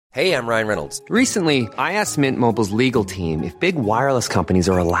Hey, I'm Ryan Reynolds. Recently, I asked Mint Mobile's legal team if big wireless companies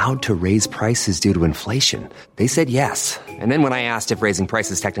are allowed to raise prices due to inflation. They said yes. And then when I asked if raising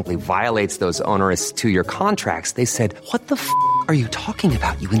prices technically violates those onerous two-year contracts, they said, "What the f*** are you talking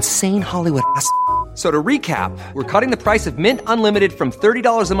about, you insane Hollywood ass?" So to recap, we're cutting the price of Mint Unlimited from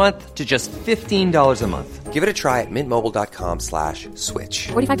 $30 a month to just $15 a month. Give it a try at mintmobile.com/switch.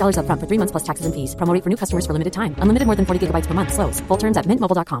 $45 up front for 3 months plus taxes and fees. Promo rate for new customers for limited time. Unlimited more than 40 gigabytes per month. Slows full terms at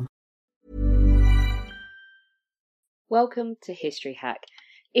mintmobile.com. Welcome to History Hack.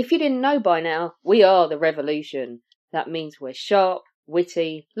 If you didn't know by now, we are the revolution. That means we're sharp,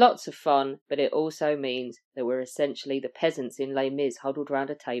 witty, lots of fun, but it also means that we're essentially the peasants in Les Mis huddled round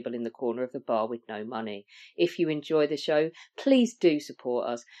a table in the corner of the bar with no money. If you enjoy the show, please do support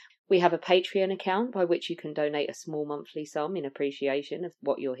us. We have a Patreon account by which you can donate a small monthly sum in appreciation of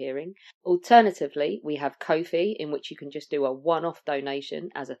what you're hearing. Alternatively, we have Ko-fi, in which you can just do a one-off donation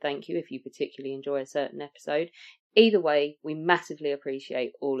as a thank you if you particularly enjoy a certain episode. Either way, we massively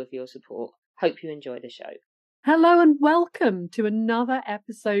appreciate all of your support. Hope you enjoy the show. Hello and welcome to another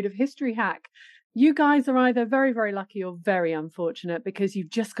episode of History Hack. You guys are either very, very lucky or very unfortunate because you've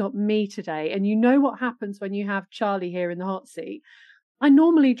just got me today, and you know what happens when you have Charlie here in the hot seat. I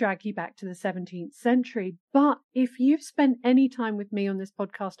normally drag you back to the 17th century, but if you've spent any time with me on this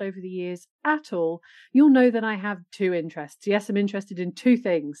podcast over the years at all, you'll know that I have two interests. Yes, I'm interested in two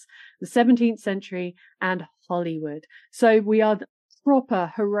things, the 17th century and Hollywood. So we are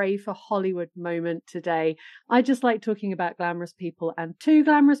proper hooray for Hollywood moment today. I just like talking about glamorous people and two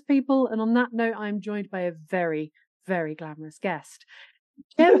glamorous people. And on that note, I'm joined by a very, very glamorous guest.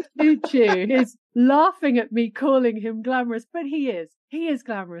 Jem Tutu is laughing at me calling him glamorous, but he is. He is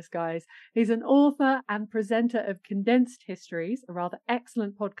glamorous, guys. He's an author and presenter of Condensed Histories, a rather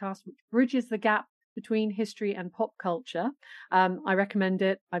excellent podcast which bridges the gap between history and pop culture. I recommend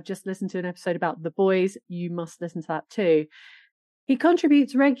it. I've just listened to an episode about The Boys. You must listen to that too. He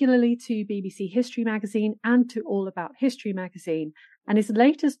contributes regularly to BBC History Magazine and to All About History Magazine. And his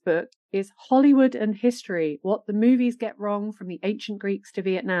latest book is Hollywood and History, What the Movies Get Wrong from the Ancient Greeks to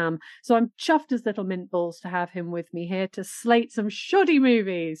Vietnam. So I'm chuffed as little mint balls to have him with me here to slate some shoddy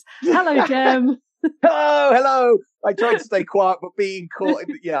movies. Hello, Jem. Hello. I tried to stay quiet, but being called,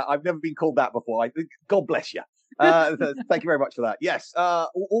 I've never been called that before. God bless you. Thank you very much for that. Yes.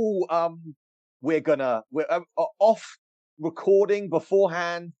 We're off recording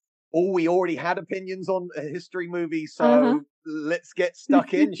beforehand. We already had opinions on history movies, so let's get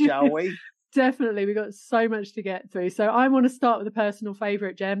stuck in, shall we? Definitely. We've got so much to get through. So I want to start with a personal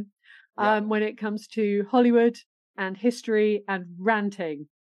favourite, Jem, when it comes to Hollywood and history and ranting.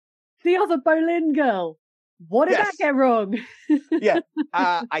 The other Boleyn girl. What did that get wrong?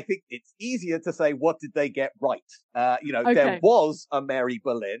 I think it's easier to say, what did they get right? There was a Mary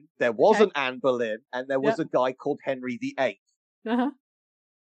Boleyn, there was an Anne Boleyn, and there was a guy called Henry VIII.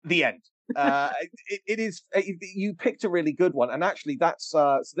 The end. It is. You picked a really good one, and actually, that's.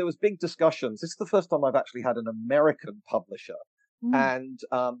 So there was big discussions. This is the first time I've actually had an American publisher, and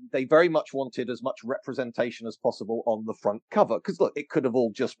they very much wanted as much representation as possible on the front cover. Because look, it could have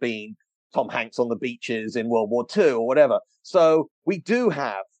all just been Tom Hanks on the beaches in World War II or whatever. So we do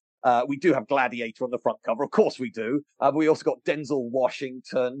have Gladiator on the front cover. Of course we do. We also got Denzel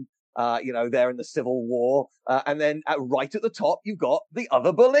Washington. There in the Civil War. And then right at the top, you've got the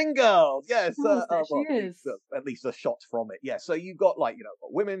other Boleyn girl. Yes. She is. At least a shot from it. Yeah. So you've got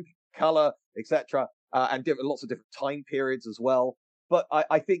women, color, etc. And lots of different time periods as well. But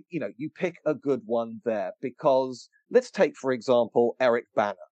I think, you pick a good one there because let's take, for example, Eric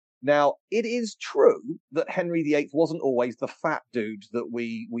Bana. Now, it is true that Henry VIII wasn't always the fat dude that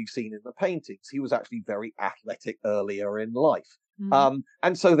we've seen in the paintings. He was actually very athletic earlier in life. And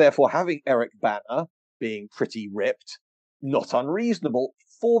so therefore having Eric Bana being pretty ripped, not unreasonable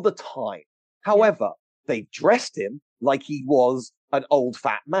for the time. However, they've dressed him like he was an old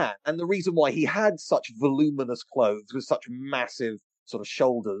fat man. And the reason why he had such voluminous clothes with such massive sort of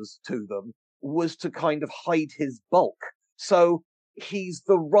shoulders to them was to kind of hide his bulk. So he's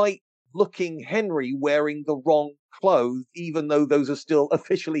the right looking Henry wearing the wrong clothes, even though those are still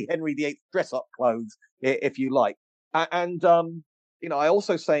officially Henry VIII dress up clothes, if you like. And, I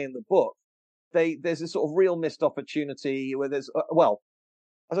also say in the book, there's this sort of real missed opportunity where there's,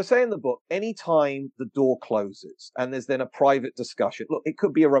 as I say in the book, any time the door closes and there's then a private discussion, look, it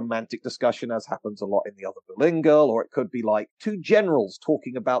could be a romantic discussion, as happens a lot in The Other Boleyn Girl, or it could be like two generals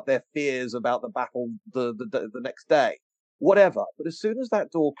talking about their fears about the battle the next day, whatever. But as soon as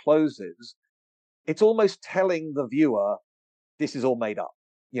that door closes, it's almost telling the viewer, this is all made up.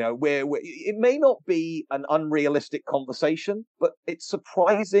 You know, it may not be an unrealistic conversation, but it's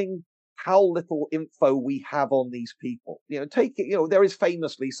surprising how little info we have on these people. You know, there is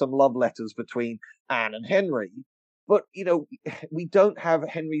famously some love letters between Anne and Henry, but, you know, we don't have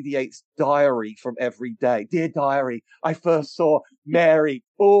Henry VIII's diary from every day. Dear diary, I first saw Mary.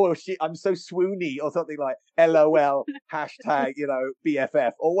 Oh, I'm so swoony, or something like LOL, hashtag, you know,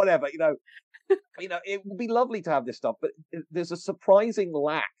 BFF, or whatever, you know. You know, it would be lovely to have this stuff, but there's a surprising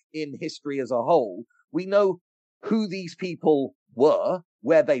lack in history as a whole. We know who these people were,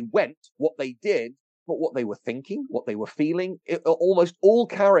 where they went, what they did, but what they were thinking, what they were feeling. Almost all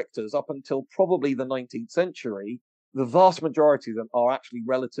characters up until probably the 19th century, the vast majority of them are actually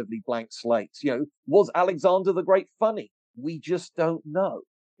relatively blank slates. You know, was Alexander the Great funny? We just don't know.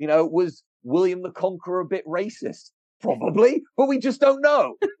 You know, was William the Conqueror a bit racist? Probably, but we just don't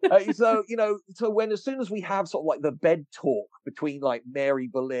know. So, you know, as soon as we have sort of like the bed talk between like Mary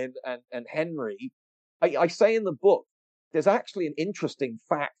Boleyn and Henry, I say in the book, there's actually an interesting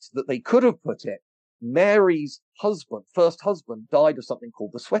fact that they could have put in. Mary's first husband, died of something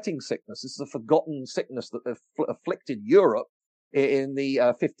called the sweating sickness. This is a forgotten sickness that afflicted Europe in the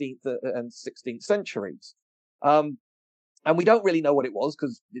 15th and 16th centuries. And we don't really know what it was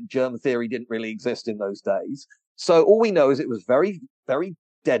because germ theory didn't really exist in those days. So all we know is it was very, very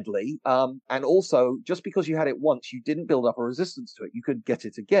deadly. And also, just because you had it once, you didn't build up a resistance to it. You could get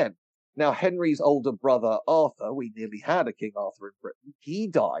it again. Now, Henry's older brother, Arthur, we nearly had a King Arthur in Britain. He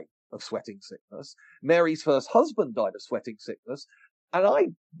died of sweating sickness. Mary's first husband died of sweating sickness. And I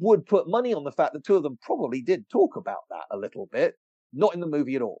would put money on the fact the two of them probably did talk about that a little bit, not in the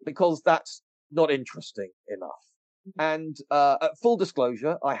movie at all, because that's not interesting enough. And at full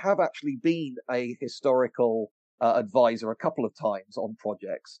disclosure, I have actually been a historical advisor a couple of times on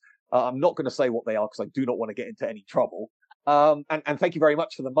projects. I'm not going to say what they are because I do not want to get into any trouble. And thank you very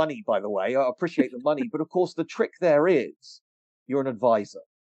much for the money, by the way. I appreciate the money. But of course, the trick there is you're an advisor.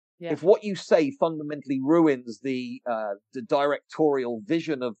 Yeah. If what you say fundamentally ruins the directorial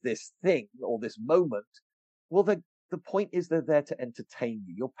vision of this thing or this moment, well, the point is they're there to entertain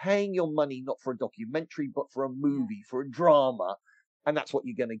you. You're paying your money not for a documentary, but for a movie, for a drama. And that's what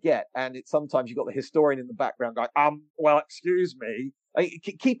you're going to get. And sometimes you've got the historian in the background going, well, excuse me.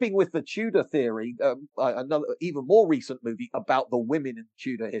 Keeping with the Tudor theory, another even more recent movie about the women in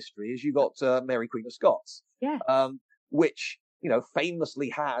Tudor history is you got Mary Queen of Scots, which, you know, famously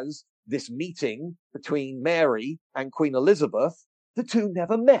has this meeting between Mary and Queen Elizabeth. The two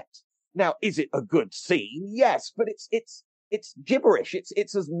never met. Now, is it a good scene? Yes, but it's gibberish.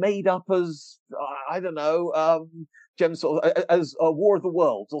 It's as made up as I don't know, as War of the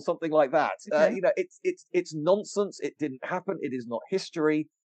Worlds or something like that. Okay. You know, it's nonsense. It didn't happen. It is not history.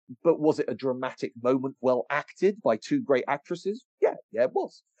 But was it a dramatic moment, well acted by two great actresses? Yeah, it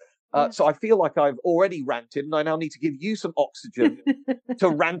was. So I feel like I've already ranted, and I now need to give you some oxygen to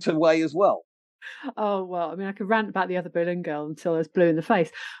rant away as well. Oh, well, I mean, I could rant about the other Boleyn girl until I was blue in the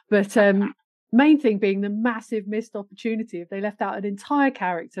face. But main thing being the massive missed opportunity if they left out an entire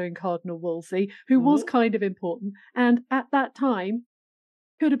character in Cardinal Wolsey, who was kind of important. And at that time,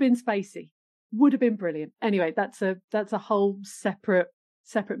 could have been Spacey. Would have been brilliant. Anyway, that's a whole separate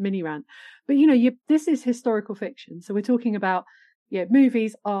mini rant. But, you know, this is historical fiction. So we're talking about,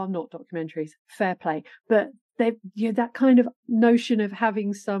 movies are not documentaries, fair play. But that kind of notion of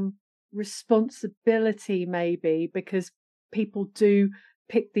having some responsibility, maybe, because people do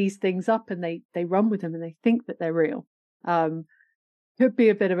pick these things up and they run with them and they think that they're real, could be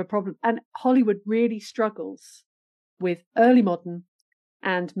a bit of a problem. And Hollywood really struggles with early modern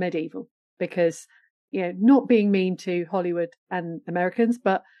and medieval because, not being mean to Hollywood and Americans,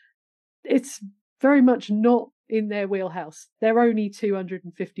 but it's very much not in their wheelhouse. They're only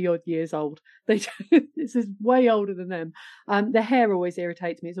 250 odd years old. This is way older than them. The hair always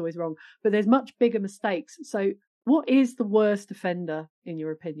irritates me. It's always wrong, but there's much bigger mistakes. So what is the worst offender in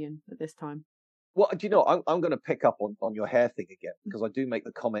your opinion at this time? Well, do you know, I'm going to pick up on your hair thing again, because I do make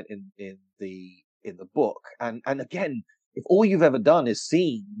the comment in the book. And again, if all you've ever done is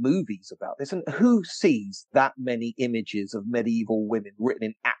seen movies about this, and who sees that many images of medieval women written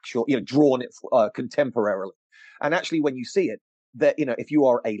in actual, drawn contemporarily? And actually, when you see it, that, if you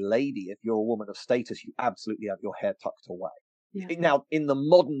are a lady, if you're a woman of status, you absolutely have your hair tucked away. Yeah. Now, in the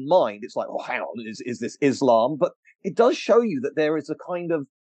modern mind, it's like, oh, hang on, is this Islam? But it does show you that there is a kind of,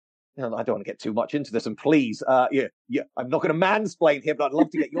 I don't want to get too much into this, and please, I'm not going to mansplain here, but I'd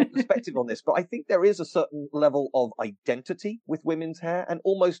love to get your perspective on this. But I think there is a certain level of identity with women's hair, and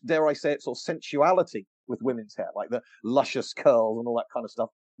almost, dare I say it, sort of sensuality with women's hair, like the luscious curls and all that kind of stuff.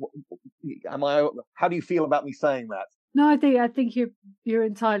 How do you feel about me saying that? No, I think you're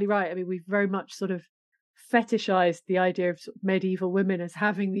entirely right. I mean, we've very much sort of fetishized the idea of, sort of medieval women as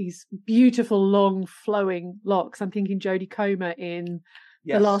having these beautiful, long, flowing locks. I'm thinking Jodie Comer in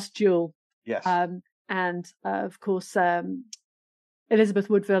The Last Duel. Yes. And of course, Elizabeth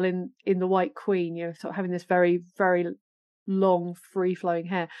Woodville in The White Queen, you know, sort of having this very, very long, free flowing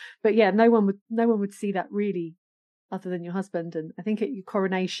hair. But yeah, no one would see that really, other than your husband. And I think at your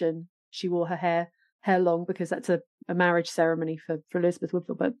coronation, she wore her hair long because that's a marriage ceremony for Elizabeth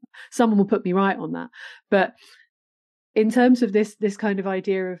Woodville. But someone will put me right on that. But in terms of this kind of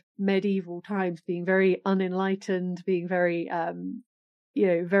idea of medieval times being very unenlightened, being very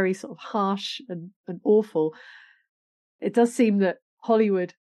very sort of harsh and awful, it does seem that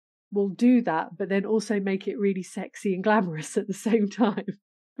Hollywood will do that, but then also make it really sexy and glamorous at the same time.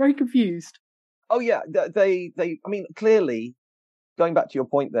 Very confused. Oh yeah, they. I mean, clearly, going back to your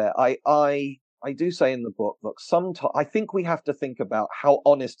point there, I do say in the book, look, sometimes I think we have to think about how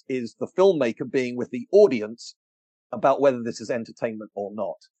honest is the filmmaker being with the audience about whether this is entertainment or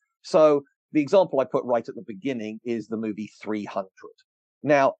not. So the example I put right at the beginning is the movie 300.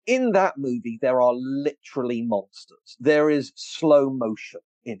 Now, in that movie, there are literally monsters. There is slow motion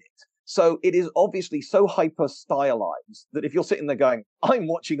in it. So it is obviously so hyper stylized that if you're sitting there going, I'm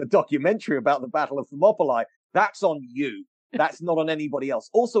watching a documentary about the Battle of Thermopylae, that's on you. That's not on anybody else.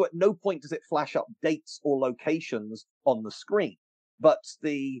 Also, at no point does it flash up dates or locations on the screen. But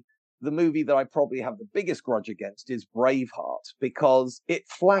the movie that I probably have the biggest grudge against is Braveheart, because it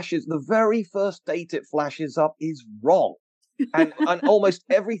flashes, the very first date it flashes up is wrong. and almost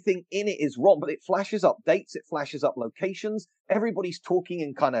everything in it is wrong, but it flashes up dates, it flashes up locations. Everybody's talking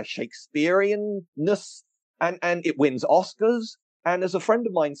in kind of Shakespeareanness, and it wins Oscars. And as a friend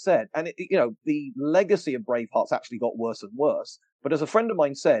of mine said, and the legacy of Braveheart's actually got worse and worse, but as a friend of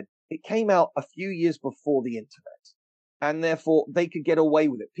mine said, it came out a few years before the internet, and therefore they could get away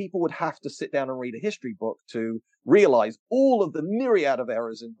with it. People would have to sit down and read a history book to realize all of the myriad of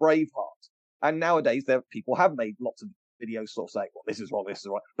errors in Braveheart. And nowadays, people have made lots of videos sort of saying, well, this is wrong, this is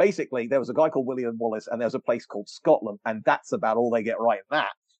right. Basically, there was a guy called William Wallace, and there's a place called Scotland, and that's about all they get right in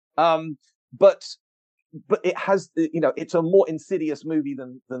that. But it has, it's a more insidious movie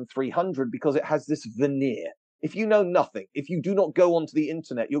than 300 because it has this veneer. If you know nothing, if you do not go onto the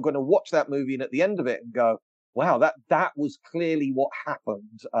internet, you're going to watch that movie and at the end of it and go, wow, that was clearly what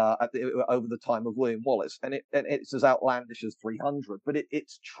happened over the time of William Wallace. And it's as outlandish as 300, but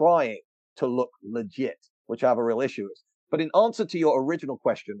it's trying to look legit, which I have a real issue with. But in answer to your original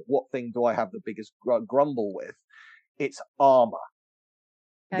question, what thing do I have the biggest grumble with? It's armor.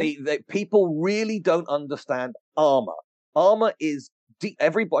 Okay. People really don't understand armor. Armor is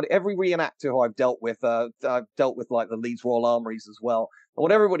every reenactor who I've dealt with like the Leeds Royal Armouries as well. And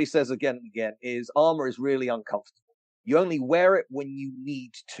what everybody says again and again is armor is really uncomfortable. You only wear it when you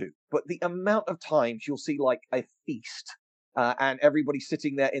need to. But the amount of times you'll see like a feast, and everybody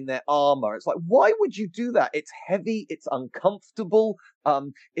sitting there in their armor. It's like, why would you do that? It's heavy. It's uncomfortable.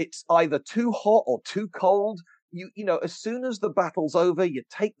 It's either too hot or too cold. As soon as the battle's over, you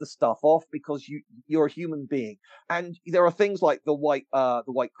take the stuff off because you're a human being. And there are things like the White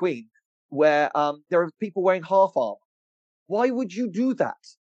Queen, where there are people wearing half armor. Why would you do that?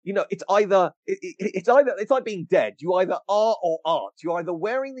 It's like being dead. You either are or aren't. You're either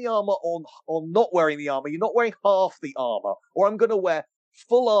wearing the armor or not wearing the armor. You're not wearing half the armor. Or I'm going to wear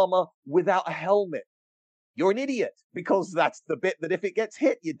full armor without a helmet. You're an idiot, because that's the bit that if it gets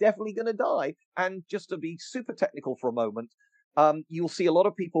hit, you're definitely going to die. And just to be super technical for a moment, you'll see a lot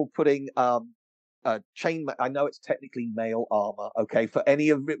of people putting chain. I know it's technically mail armor. Okay, for any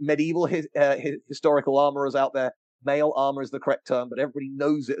of medieval historical armorers out there, mail armor is the correct term, but everybody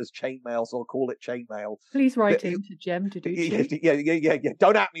knows it as chainmail, so I'll call it chainmail. Please write into Jem to do. Yeah.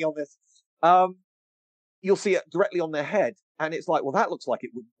 Don't at me on this. You'll see it directly on their head, and it's like, well, that looks like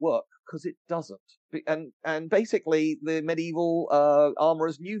it wouldn't work, because it doesn't. And basically, the medieval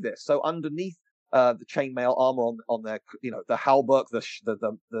armorers knew this. So underneath the chainmail armor on their, the hauberk,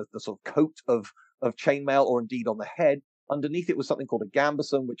 the sort of coat of chainmail, or indeed on the head, underneath it was something called a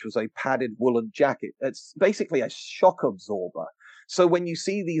gambeson, which was a padded woolen jacket. It's basically a shock absorber. So when you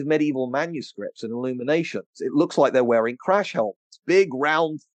see these medieval manuscripts and illuminations, it looks like they're wearing crash helmets, big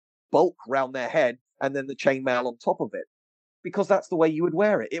round bulk round their head, and then the chainmail on top of it, because that's the way you would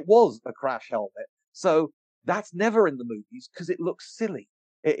wear it. It was a crash helmet. So that's never in the movies because it looks silly.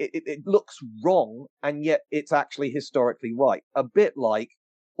 It looks wrong, and yet it's actually historically right. A bit like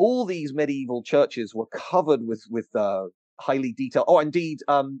all these medieval churches were covered with highly detailed. Oh, indeed,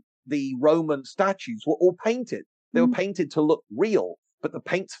 the Roman statues were all painted. They were painted to look real, but the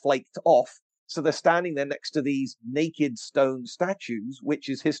paint's flaked off. So they're standing there next to these naked stone statues, which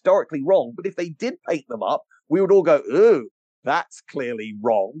is historically wrong. But if they did paint them up, we would all go, "Ooh, that's clearly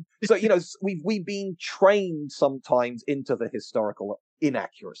wrong." So, we've been trained sometimes into the historical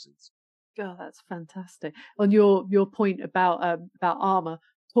inaccuracies. Oh, that's fantastic. On your point about armor,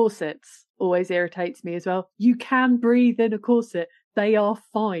 corsets always irritates me as well. You can breathe in a corset. They are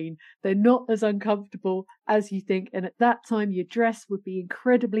fine. They're not as uncomfortable as you think. And at that time, your dress would be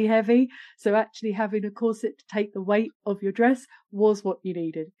incredibly heavy. So actually having a corset to take the weight of your dress was what you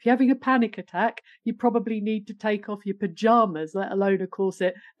needed. If you're having a panic attack, you probably need to take off your pajamas, let alone a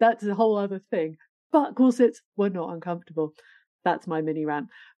corset. That's a whole other thing. But corsets were not uncomfortable. That's my mini rant.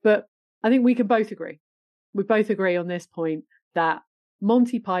 But I think we can both agree. We both agree on this point that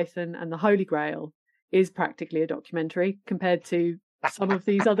Monty Python and the Holy Grail is practically a documentary compared to some of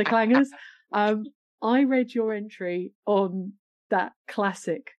these other clangers. I read your entry on that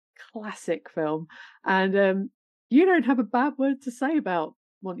classic film, and you don't have a bad word to say about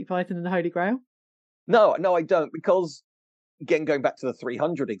Monty Python and the Holy Grail. No, I don't, because again, going back to the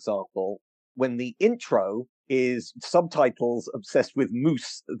 300 example, when the intro is subtitles obsessed with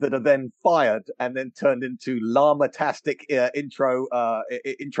moose that are then fired and then turned into llama-tastic intro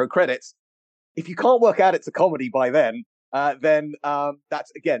credits. If you can't work out it's a comedy by then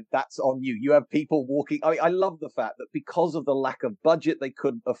that's on you. You have people walking. I love the fact that because of the lack of budget, they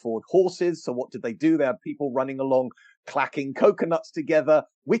couldn't afford horses. So what did they do? They had people running along, clacking coconuts together,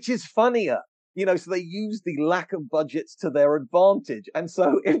 which is funnier. So they use the lack of budgets to their advantage. And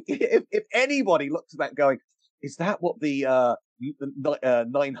so if anybody looks at that going, is that what the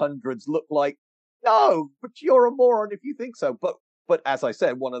 900s look like? No, but you're a moron if you think so. But as I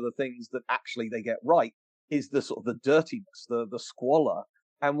said, one of the things that actually they get right is the sort of the dirtiness, the squalor.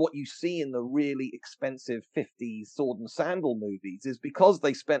 And what you see in the really expensive 50s sword and sandal movies is because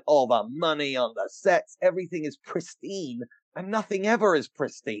they spent all the money on the sets, everything is pristine, and nothing ever is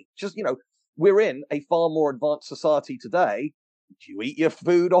pristine. Just, we're in a far more advanced society today. Do you eat your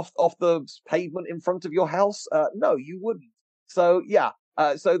food off the pavement in front of your house? No, you wouldn't. So, yeah.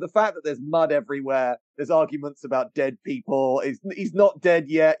 So the fact that there's mud everywhere, there's arguments about dead people. He's not dead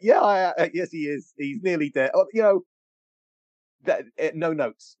yet. Yeah, yes, he is. He's nearly dead. No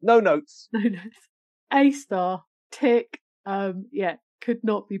notes. No notes. No notes. A star. Tick. Yeah, could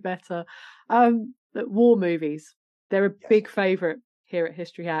not be better. War movies. They're a big favourite here at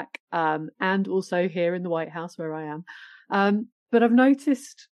History Hack, and also here in the White House where I am. But I've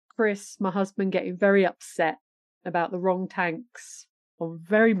noticed Chris, my husband, getting very upset about the wrong tanks on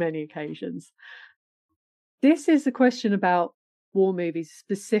very many occasions. This is a question about war movies,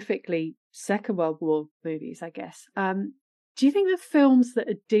 specifically Second World War movies, I guess. Do you think the films that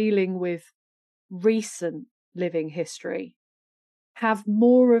are dealing with recent living history have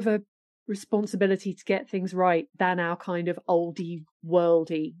more of a responsibility to get things right than our kind of oldie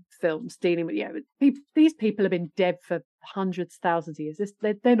worldy films dealing with these people have been dead for hundreds, thousands of years.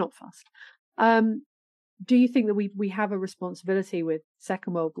 They're not fussed. Do you think that we have a responsibility with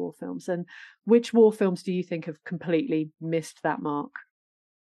Second World War films, and which war films do you think have completely missed that mark?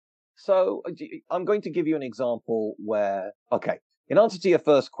 So I'm going to give you an example where, in answer to your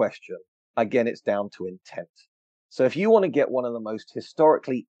first question, again, it's down to intent. So if you want to get one of the most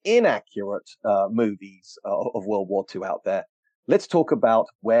historically inaccurate movies of World War II out there, let's talk about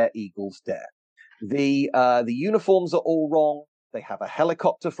Where Eagles Dare. The uniforms are all wrong. They have a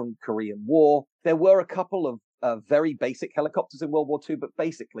helicopter from the Korean War. There were a couple of very basic helicopters in World War II, but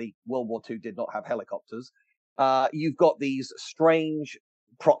basically World War II did not have helicopters. You've got these strange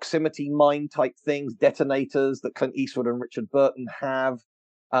proximity mine type things, detonators that Clint Eastwood and Richard Burton have.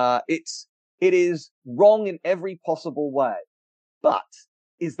 It is wrong in every possible way. But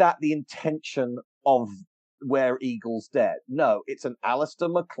is that the intention of Where Eagles Dare? No, it's an Alistair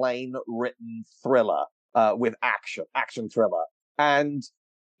MacLean written thriller with action thriller. And,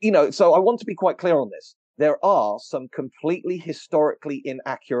 so I want to be quite clear on this. There are some completely historically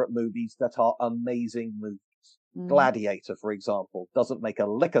inaccurate movies that are amazing movies. Gladiator, for example, doesn't make a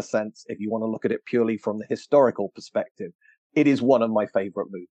lick of sense if you want to look at it purely from the historical perspective. It is one of my favorite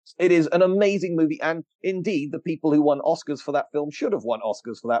movies. It is an amazing movie. And indeed, the people who won Oscars for that film should have won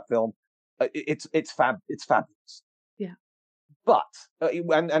Oscars for that film. It's fabulous. Yeah. But,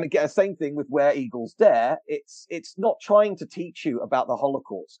 and again, same thing with Where Eagles Dare. It's not trying to teach you about the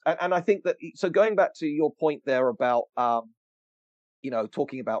Holocaust. And I think that, so going back to your point there about,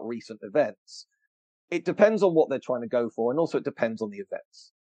 talking about recent events, it depends on what they're trying to go for. And also it depends on the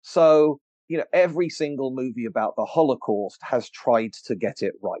events. So, every single movie about the Holocaust has tried to get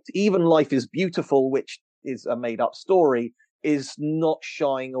it right. Even Life is Beautiful, which is a made up story, is not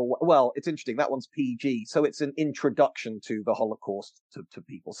shying away. Well, it's interesting. That one's PG, so it's an introduction to the Holocaust to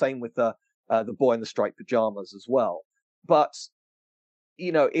people. Same with the boy in the striped pajamas as well. But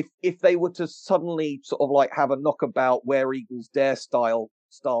if they were to suddenly sort of like have a knockabout Where Eagles Dare style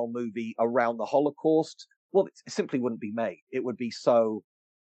movie around the Holocaust, well, it simply wouldn't be made. It would be so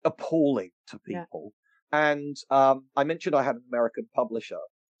appalling to people. Yeah. And I mentioned I had an American publisher.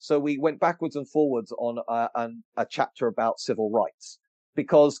 So we went backwards and forwards on a chapter about civil rights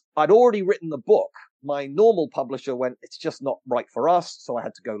because I'd already written the book. My normal publisher went, it's just not right for us. So I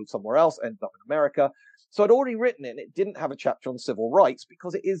had to go somewhere else, ended up in America. So I'd already written it and it didn't have a chapter on civil rights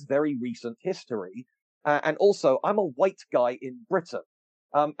because it is very recent history. And also I'm a white guy in Britain.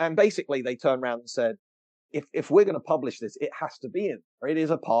 And basically they turned around and said, if we're going to publish this, it has to be in there. It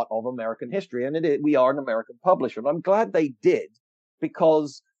is a part of American history and we are an American publisher. And I'm glad they did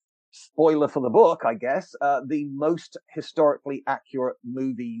because, spoiler for the book, I guess, the most historically accurate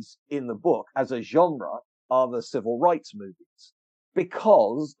movies in the book as a genre are the civil rights movies.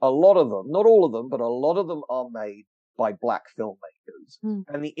 Because a lot of them, not all of them, but a lot of them are made by black filmmakers.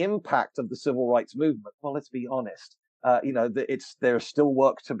 And the impact of the civil rights movement, well, let's be honest, there's still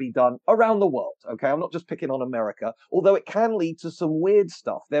work to be done around the world. Okay. I'm not just picking on America, although it can lead to some weird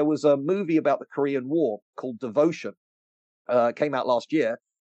stuff. There was a movie about the Korean War called Devotion, came out last year,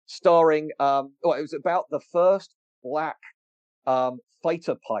 starring, it was about the first black,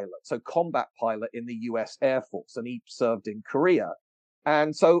 fighter pilot, so combat pilot in the US Air Force, and he served in Korea.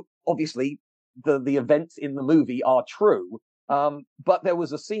 And so obviously the events in the movie are true. But there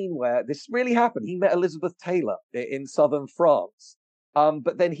was a scene where this really happened. He met Elizabeth Taylor in southern France.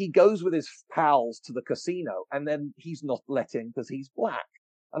 But then he goes with his pals to the casino and then he's not let in because he's black.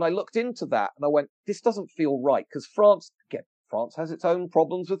 And I looked into that and I went, this doesn't feel right because France has its own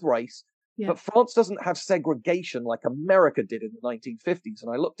problems with race, but France doesn't have segregation like America did in the 1950s.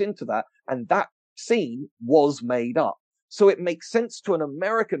 And I looked into that and that scene was made up. So it makes sense to an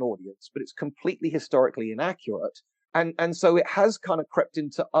American audience, but it's completely historically inaccurate. And so it has kind of crept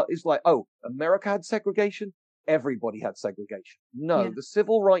into, it's like, oh, America had segregation. Everybody had segregation. No, the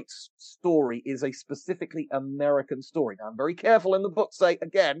civil rights story is a specifically American story. Now, I'm very careful in the book say,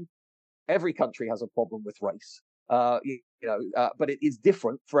 again, every country has a problem with race, but it is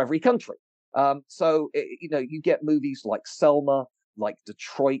different for every country. You get movies like Selma, like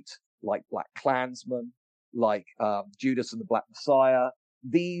Detroit, like Black Klansman, like Judas and the Black Messiah.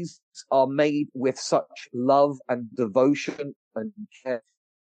 These are made with such love and devotion and care.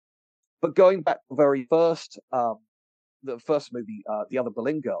 But going back to the very first, the first movie, The Other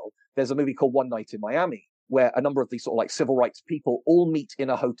Berlin Girl, there's a movie called One Night in Miami, where a number of these sort of like civil rights people all meet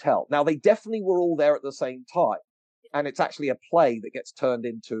in a hotel. Now, they definitely were all there at the same time. And it's actually a play that gets turned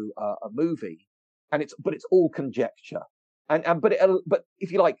into a movie. But it's all conjecture. But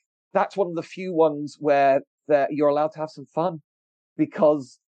if you like, that's one of the few ones where you're allowed to have some fun.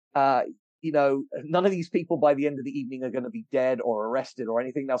 Because, none of these people by the end of the evening are going to be dead or arrested or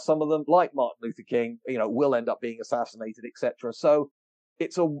anything. Now, some of them, like Martin Luther King, will end up being assassinated, etc. So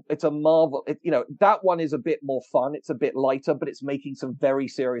it's a marvel. That one is a bit more fun. It's a bit lighter, but it's making some very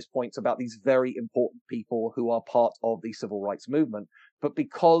serious points about these very important people who are part of the civil rights movement. But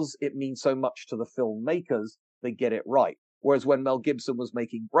because it means so much to the filmmakers, they get it right. Whereas when Mel Gibson was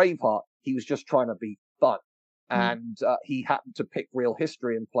making Braveheart, he was just trying to be fun. And he happened to pick real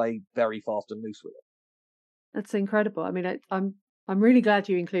history and play very fast and loose with it. That's incredible. I mean, I'm really glad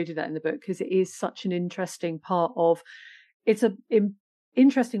you included that in the book because it is such an interesting part of. It's an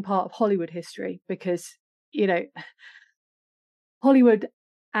interesting part of Hollywood history because Hollywood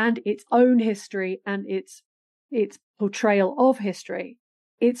and its own history and its portrayal of history,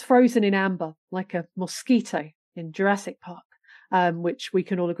 it's frozen in amber like a mosquito in Jurassic Park. Which we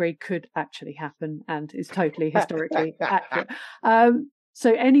can all agree could actually happen and is totally historically accurate.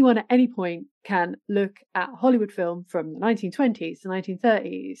 So anyone at any point can look at a Hollywood film from the 1920s, the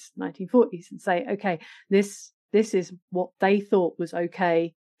 1930s, 1940s and say, okay, this is what they thought was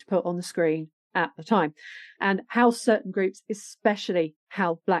okay to put on the screen at the time. And how certain groups, especially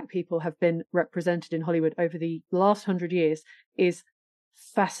how Black people have been represented in Hollywood over the last 100 years is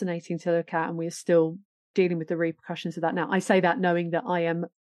fascinating to look at. And we are still dealing with the repercussions of that now. I say that knowing that I am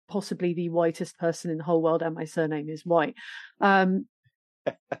possibly the whitest person in the whole world and my surname is white. And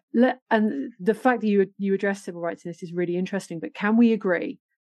the fact that you address civil rights in this is really interesting, but can we agree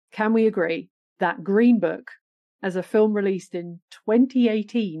that Green Book, as a film released in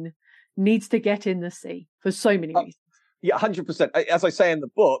 2018, needs to get in the sea for so many reasons? Yeah, 100%. As I say in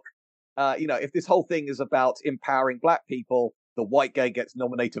the book, if this whole thing is about empowering Black people, the white guy gets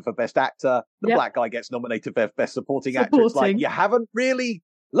nominated for Best Actor, the Yep. black guy gets nominated for Best Supporting Actor. It's like, Supporting. you haven't really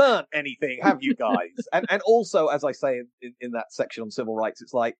learned anything, have you guys? and also, as I say in that section on civil rights,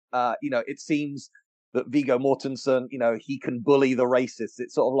 it's like, it seems that Viggo Mortensen, he can bully the racists.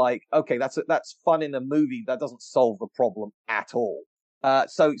 It's sort of like, okay, that's fun in a movie. That doesn't solve the problem at all.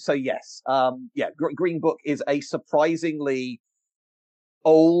 So yes, Green Book is a surprisingly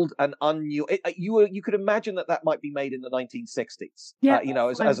old and unnew. You could imagine that might be made in the 1960s. Yeah,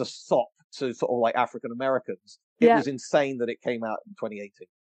 as a sop to sort of like African Americans. It was insane that it came out in 2018.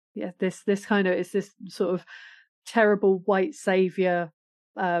 Yeah, this kind of is this sort of terrible white savior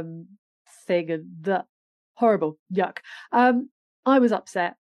thing, and that horrible yuck. I was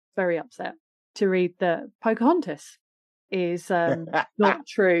upset, very upset, to read that Pocahontas is not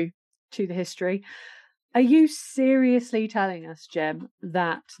true to the history. Are you seriously telling us, Jem,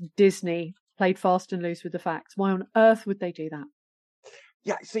 that Disney played fast and loose with the facts? Why on earth would they do that?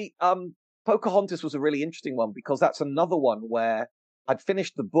 Yeah, see, Pocahontas was a really interesting one because that's another one where I'd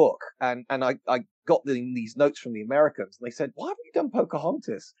finished the book and I got these notes from the Americans and they said, why haven't you done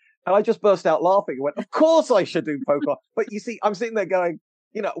Pocahontas? And I just burst out laughing and went, of course I should do Pocahontas. But you see, I'm sitting there going,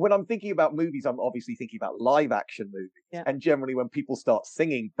 when I'm thinking about movies, I'm obviously thinking about live action movies. Yeah. And generally when people start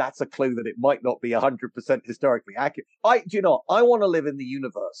singing, that's a clue that it might not be 100% historically accurate. I want to live in the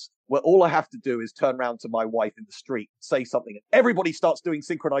universe where all I have to do is turn around to my wife in the street, say something, and everybody starts doing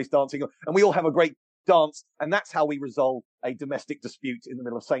synchronized dancing, and we all have a great dance, and that's how we resolve a domestic dispute in the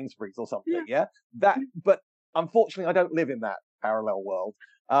middle of Sainsbury's or something. Yeah. But unfortunately, I don't live in that parallel world.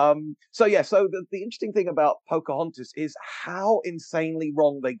 So the interesting thing about Pocahontas is how insanely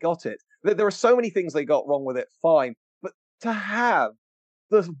wrong they got it. There are so many things they got wrong with it, fine. But to have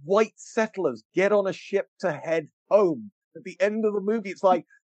the white settlers get on a ship to head home at the end of the movie, it's like,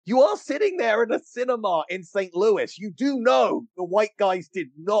 you are sitting there in a cinema in St. Louis. You do know the white guys did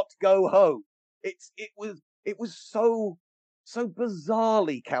not go home. It was so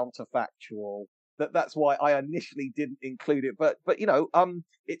bizarrely counterfactual that's why I initially didn't include it. But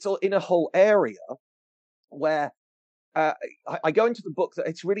it's in a whole area where I go into the book that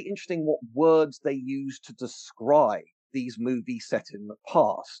it's really interesting what words they use to describe these movies set in the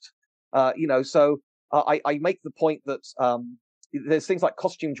past. So I make the point that there's things like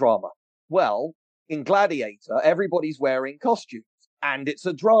costume drama. Well, in Gladiator, everybody's wearing costumes, and it's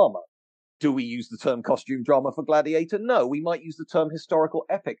a drama. Do we use the term costume drama for Gladiator? No, we might use the term historical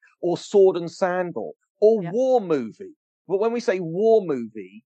epic or sword and sandal or war movie. But when we say war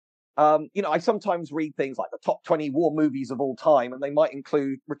movie, I sometimes read things like the top 20 war movies of all time, and they might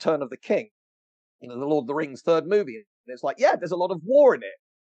include Return of the King, the Lord of the Rings third movie. And it's like, yeah, there's a lot of war in it.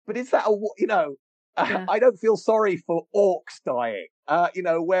 But is that I don't feel sorry for orcs dying,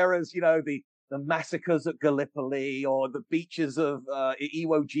 whereas, the massacres at Gallipoli or the beaches of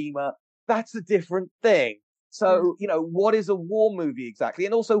Iwo Jima, that's a different thing. So, what is a war movie exactly?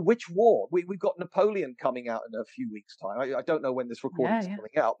 And also, which war? We've got Napoleon coming out in a few weeks' time. I don't know when this recording is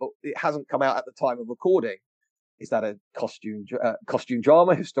coming out, but it hasn't come out at the time of recording. Is that a costume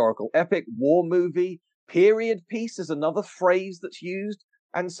drama, historical epic, war movie? Period piece is another phrase that's used.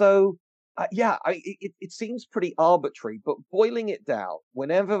 And so, it seems pretty arbitrary, but boiling it down,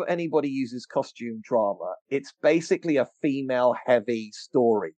 whenever anybody uses costume drama, it's basically a female-heavy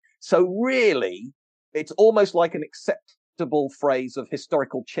story. So really, it's almost like an acceptable phrase of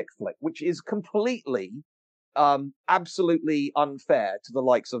historical chick flick, which is completely, absolutely unfair to the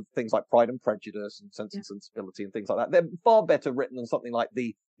likes of things like Pride and Prejudice and Sense and Sensibility and things like that. They're far better written than something like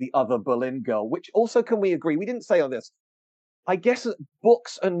the Other Berlin Girl, which also, can we agree? We didn't say on this. I guess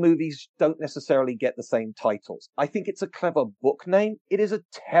books and movies don't necessarily get the same titles. I think it's a clever book name. It is a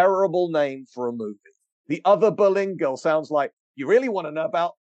terrible name for a movie. The Other Berlin Girl sounds like you really want to know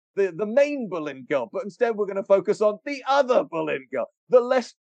about the main Berlin Girl, but instead we're going to focus on the other Berlin Girl, the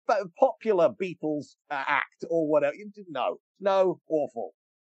less popular Beatles act or whatever. No, awful.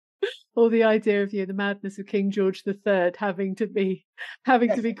 Or the idea of the madness of King George III having to be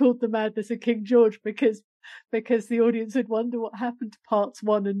called the madness of King George because the audience would wonder what happened to parts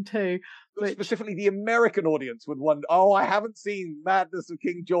 1 and 2. Specifically, the American audience would wonder, I haven't seen Madness of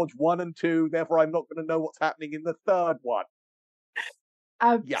King George 1 and 2, therefore I'm not going to know what's happening in the third one.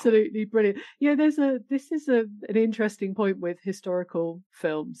 Absolutely brilliant. Yeah, this is an interesting point with historical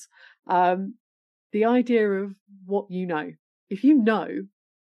films. The idea of what you know. If you know,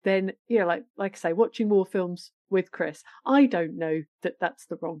 then like I say, watching war films with Chris, I don't know that that's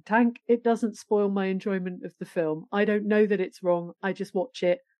the wrong tank. It doesn't spoil my enjoyment of the film. I don't know that it's wrong. I just watch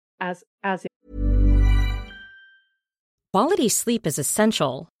it as it. Quality sleep is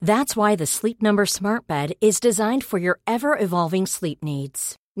essential. That's why the Sleep Number Smart Bed is designed for your ever-evolving sleep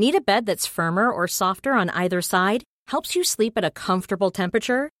needs. Need a bed that's firmer or softer on either side? Helps you sleep at a comfortable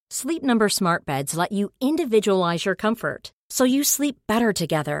temperature? Sleep Number Smart Beds let you individualize your comfort, so you sleep better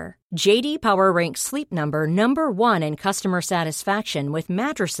together. J.D. Power ranks Sleep Number number 1 in customer satisfaction with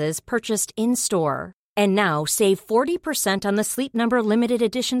mattresses purchased in-store. And now, save 40% on the Sleep Number Limited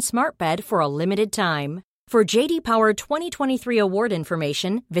Edition Smart Bed for a limited time. For J.D. Power 2023 award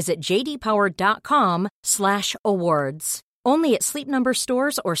information, visit jdpower.com/awards. Only at Sleep Number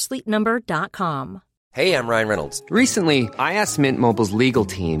stores or sleepnumber.com. Hey, I'm Ryan Reynolds. Recently, I asked Mint Mobile's legal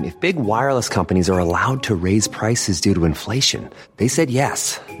team if big wireless companies are allowed to raise prices due to inflation. They said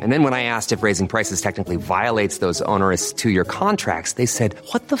yes. And then when I asked if raising prices technically violates those onerous two-year contracts, they said,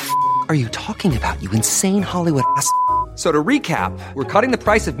 "What the f*** are you talking about, you insane Hollywood ass?" So to recap, we're cutting the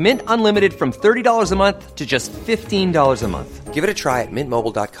price of Mint Unlimited from $30 a month to just $15 a month. Give it a try at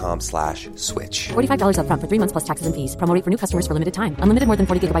mintmobile.com/switch. $45 up front for 3 months plus taxes and fees. Promo rate for new customers for limited time. Unlimited more than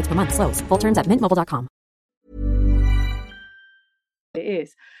 40 gigabytes per month. Slows full terms at mintmobile.com. It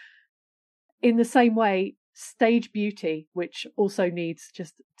is. In the same way, stage beauty, which also needs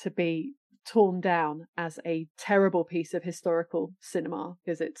just to be torn down as a terrible piece of historical cinema,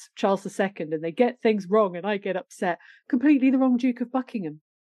 because it's Charles II and they get things wrong and I get upset. Completely the wrong Duke of Buckingham.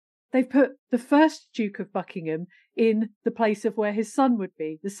 They've put the first Duke of Buckingham in the place of where his son would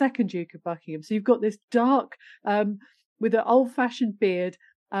be, the second Duke of Buckingham. So you've got this dark, with an old-fashioned beard,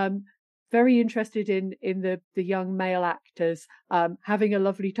 very interested in the young male actors, having a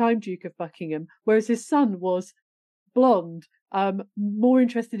lovely time, Duke of Buckingham, whereas his son was blonde, more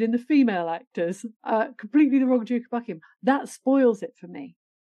interested in the female actors, completely the wrong Duke of Buckingham. That spoils it for me.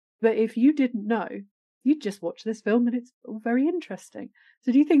 But if you didn't know, you'd just watch this film and it's all very interesting.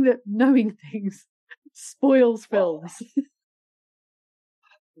 So do you think that knowing things spoils films?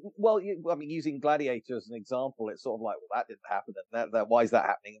 Well, I mean, using Gladiator as an example, it's sort of like, well, that didn't happen, and that why is that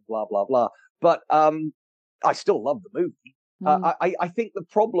happening, and blah, blah, blah. But I still love the movie. I think the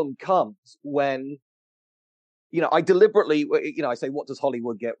problem comes when, I deliberately, I say, what does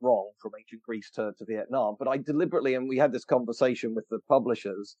Hollywood get wrong from ancient Greece to Vietnam? But I deliberately, and we had this conversation with the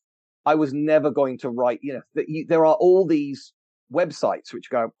publishers, I was never going to write, that there are all these websites which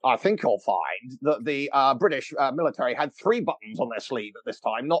go, I think you'll find that the British military had 3 buttons on their sleeve at this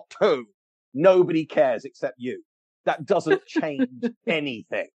time, not 2. Nobody cares except you. That doesn't change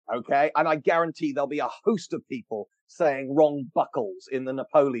anything, okay? And I guarantee there'll be a host of people saying wrong buckles in the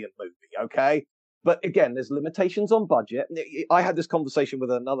Napoleon movie, okay? But again, there's limitations on budget. I had this conversation with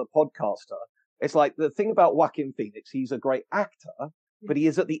another podcaster. It's like the thing about Joaquin Phoenix, he's a great actor, but he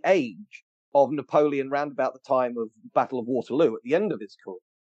is at the age of Napoleon round about the time of Battle of Waterloo at the end of his career.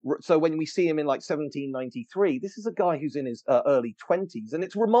 So when we see him in like 1793, this is a guy who's in his early 20s. And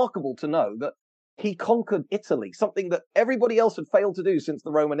it's remarkable to know that he conquered Italy, something that everybody else had failed to do since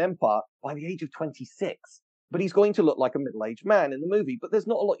the Roman Empire, by the age of 26. But he's going to look like a middle-aged man in the movie. But there's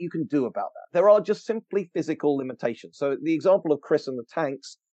not a lot you can do about that. There are just simply physical limitations. So the example of Chris and the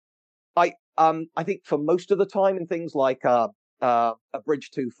tanks, I think for most of the time in things like A Bridge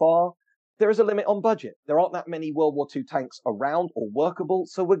Too Far, there is a limit on budget. There aren't that many World War II tanks around or workable,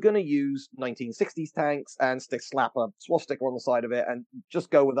 so we're going to use 1960s tanks and slap a swastika on the side of it and just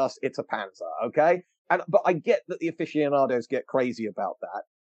go with us. It's a Panzer, okay? But I get that the aficionados get crazy about that.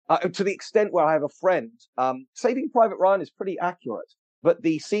 To the extent where I have a friend, Saving Private Ryan is pretty accurate, but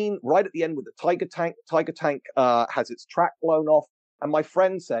the scene right at the end with the Tiger tank has its track blown off, and my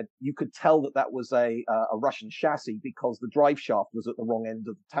friend said you could tell that was a Russian chassis because the drive shaft was at the wrong end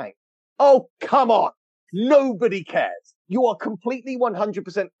of the tank. Oh, come on. Nobody cares. You are completely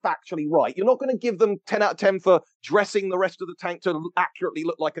 100% factually right. You're not going to give them 10 out of 10 for dressing the rest of the tank to accurately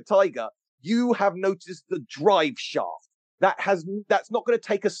look like a Tiger. You have noticed the drive shaft. That's not going to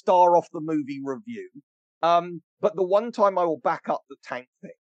take a star off the movie review. But the one time I will back up the tank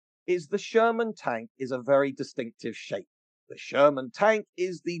thing is the Sherman tank is a very distinctive shape. The Sherman tank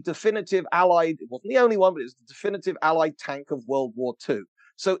is the definitive Allied, it wasn't the only one, but it's the definitive Allied tank of World War II.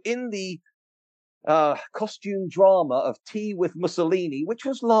 So in the costume drama of Tea with Mussolini, which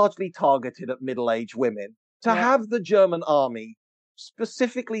was largely targeted at middle-aged women, to have the German army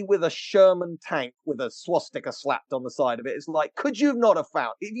specifically with a Sherman tank with a swastika slapped on the side of it, it's like, could you not have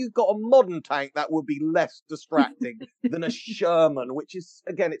found, if you've got a modern tank, that would be less distracting than a Sherman, which is,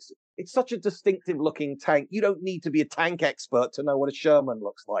 again, it's such a distinctive looking tank. You don't need to be a tank expert to know what a Sherman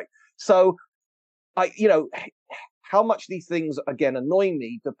looks like. So, how much these things, again, annoy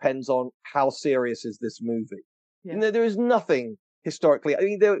me depends on how serious is this movie. Yeah. And there is nothing historically. I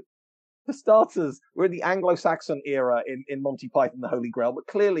mean, for starters, we're in the Anglo-Saxon era in Monty Python and the Holy Grail, but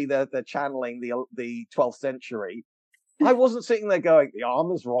clearly they're channeling the 12th century. I wasn't sitting there going, the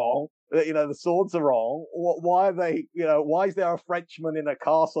armor's wrong, the swords are wrong. Why are they, why is there a Frenchman in a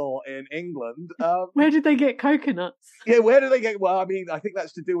castle in England? Where did they get coconuts? Yeah, where do they get? Well, I mean, I think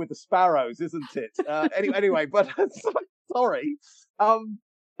that's to do with the sparrows, isn't it? Anyway, but sorry.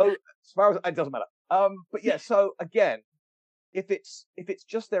 Sparrows, it doesn't matter. But yeah, so again, if it's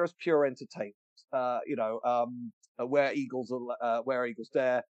just there as pure entertainment, Where Eagles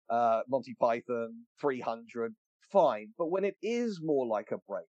Dare, Monty Python, 300, fine. But when it is more like a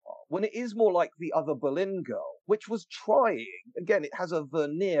Braveheart, when it is more like The Other Berlin Girl, which was trying, again, it has a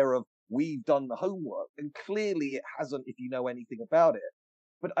veneer of we've done the homework, and clearly it hasn't if you know anything about it.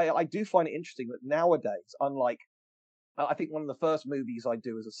 But I do find it interesting that nowadays, unlike, I think one of the first movies I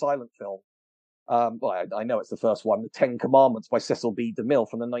do is a silent film. I know it's the first one, The Ten Commandments by Cecil B. DeMille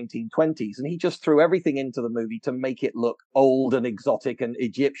from the 1920s. And he just threw everything into the movie to make it look old and exotic and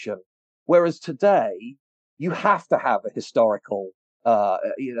Egyptian. Whereas today, you have to have a historical,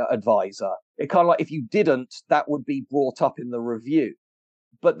 advisor. It kind of like, if you didn't, that would be brought up in the review.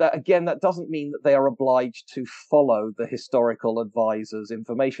 But that doesn't mean that they are obliged to follow the historical advisor's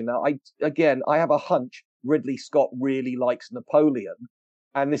information. Now, I have a hunch Ridley Scott really likes Napoleon,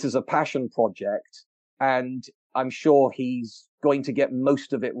 and this is a passion project, and I'm sure he's going to get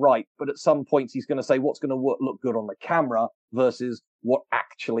most of it right. But at some points, he's going to say what's going to look good on the camera versus what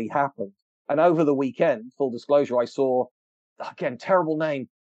actually happened. And over the weekend, full disclosure, I saw, again, terrible name,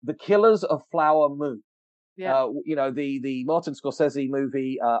 The Killers of Flower Moon. Yeah. The Martin Scorsese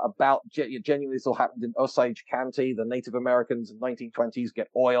movie about genuinely this all happened in Osage County. The Native Americans in the 1920s get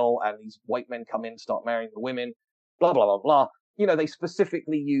oil, and these white men come in, start marrying the women, blah, blah, blah, blah. They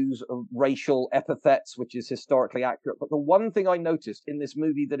specifically use racial epithets, which is historically accurate. But the one thing I noticed in this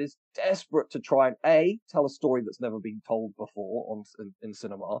movie that is desperate to try and A, tell a story that's never been told before in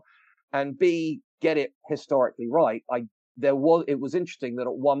cinema, and B, get it historically right. It was interesting that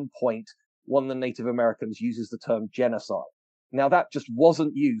at one point, one of the Native Americans uses the term genocide. Now, that just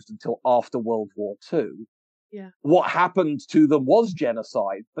wasn't used until after World War II. Yeah. What happened to them was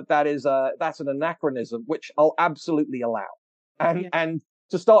genocide, but that's an anachronism, which I'll absolutely allow. And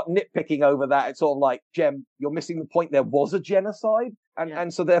to start nitpicking over that, it's sort of like, Jem, you're missing the point. There was a genocide,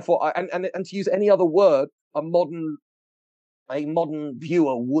 and so therefore, and to use any other word, a modern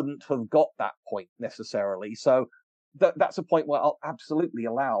viewer wouldn't have got that point necessarily. So that's a point where I'll absolutely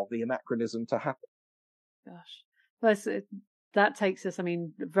allow the anachronism to happen. Gosh, that takes us,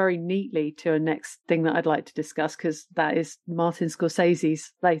 very neatly to a next thing that I'd like to discuss, because that is Martin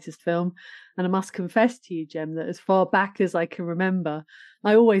Scorsese's latest film. And I must confess to you, Jem, that as far back as I can remember,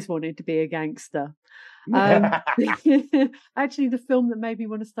 I always wanted to be a gangster. Actually, the film that made me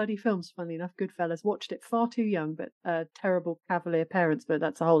want to study films, funnily enough, Goodfellas, watched it far too young, but terrible cavalier parents, but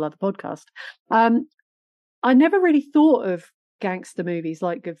that's a whole other podcast. I never really thought of gangster movies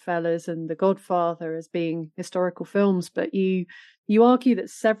like Goodfellas and The Godfather as being historical films, but you argue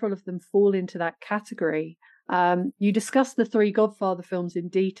that several of them fall into that category. You discuss the three Godfather films in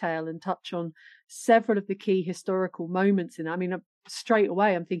detail and touch on several of the key historical moments in it. Straight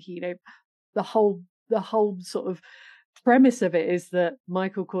away, I'm thinking, the whole sort of premise of it is that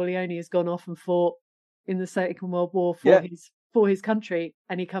Michael Corleone has gone off and fought in the Second World War for his country,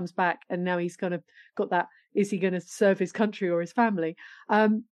 and he comes back, and now he's kind of got that. Is he going to serve his country or his family?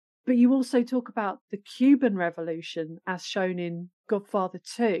 But you also talk about the Cuban Revolution as shown in Godfather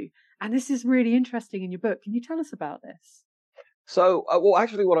 2. And this is really interesting in your book. Can you tell us about this? So,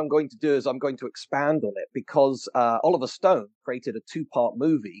 actually what I'm going to do is I'm going to expand on it, because Oliver Stone created a 2-part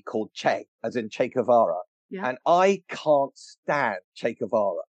movie called Che, as in Che Guevara. Yeah. And I can't stand Che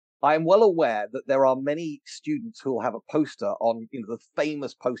Guevara. I am well aware that there are many students who will have a poster on, the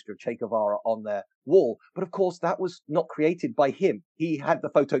famous poster of Che Guevara on their wall. But of course, that was not created by him. He had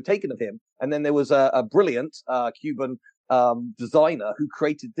the photo taken of him. And then there was a brilliant Cuban designer who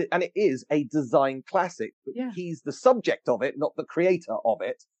created it. And it is a design classic. But he's the subject of it, not the creator of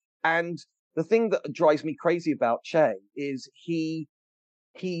it. And the thing that drives me crazy about Che is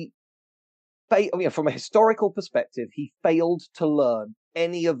from a historical perspective, he failed to learn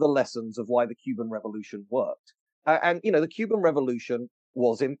any of the lessons of why the Cuban Revolution worked. The Cuban Revolution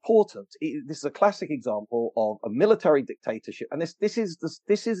was important. This is a classic example of a military dictatorship. And this is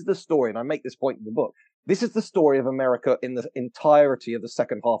the story, and I make this point in the book. This is the story of America in the entirety of the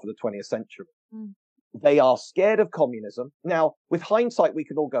second half of the 20th century. Mm. They are scared of communism. Now, with hindsight, we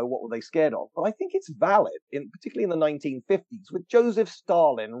can all go, what were they scared of? But I think it's valid, particularly in the 1950s, with Joseph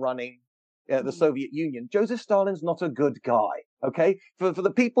Stalin running the Soviet Union. Joseph Stalin's not a good guy, okay? For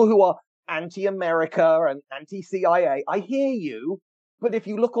the people who are anti-America and anti-CIA. I hear you, but if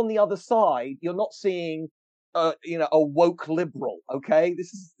you look on the other side, you're not seeing, a woke liberal. Okay, this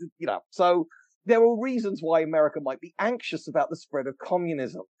is, so there are reasons why America might be anxious about the spread of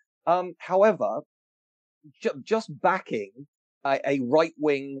communism. However, just backing a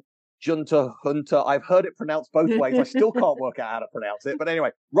right-wing junta, I've heard it pronounced both ways. I still can't work out how to pronounce it. But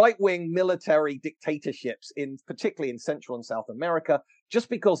anyway, right-wing military dictatorships, particularly in Central and South America, just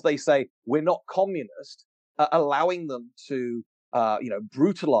because they say we're not communist, allowing them to,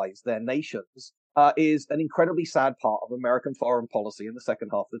 brutalize their nations, is an incredibly sad part of American foreign policy in the second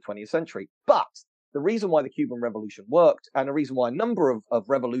half of the 20th century. But the reason why the Cuban Revolution worked, and the reason why a number of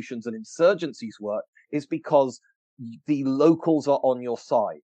revolutions and insurgencies worked, is because the locals are on your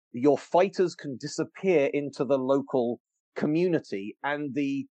side. Your fighters can disappear into the local community, and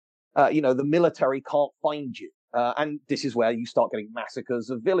the military can't find you. And this is where you start getting massacres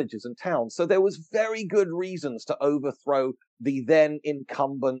of villages and towns. So there was very good reasons to overthrow the then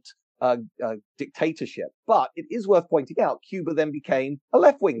incumbent dictatorship. But it is worth pointing out, Cuba then became a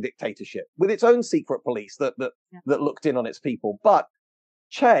left-wing dictatorship with its own secret police that looked in on its people. But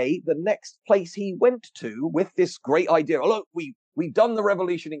Che, the next place he went to with this great idea, look, we've done the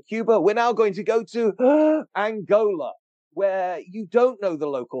revolution in Cuba, we're now going to go to Angola, where you don't know the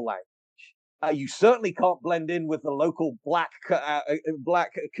local language. You certainly can't blend in with the local black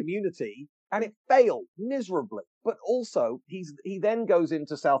community, and it failed miserably. But also, he then goes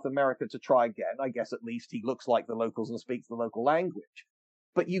into South America to try again. I guess at least he looks like the locals and speaks the local language.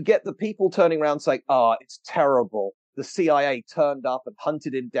 But you get the people turning around saying, it's terrible. The CIA turned up and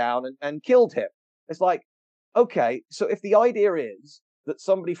hunted him down and killed him. It's like, okay, so if the idea is that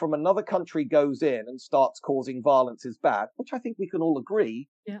somebody from another country goes in and starts causing violence is bad, which I think we can all agree,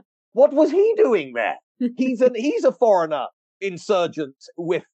 yeah. What was he doing there? He's a foreigner insurgent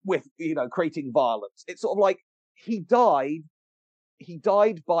with creating violence. It's sort of like he died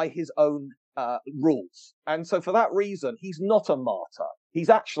by his own rules. And so for that reason, he's not a martyr. He's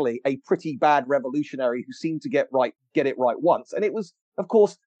actually a pretty bad revolutionary who seemed to get it right once. And it was, of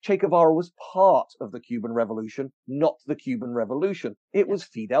course, Che Guevara was part of the Cuban Revolution, not the Cuban Revolution. It was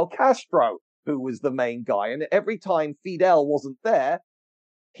Fidel Castro who was the main guy. And every time Fidel wasn't there,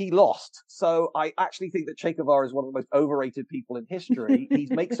 he lost. So I actually think that Che Guevara is one of the most overrated people in history. He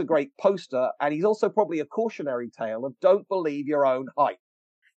makes a great poster, and he's also probably a cautionary tale of don't believe your own hype.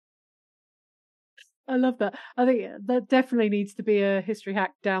 I love that. I think that definitely needs to be a History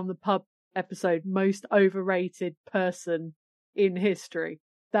Hack Down the Pub episode. Most overrated person in history.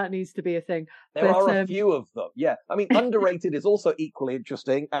 That needs to be a thing. There are a few of them. Yeah. I mean, underrated is also equally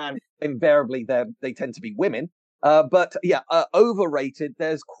interesting, and invariably they tend to be women. But overrated,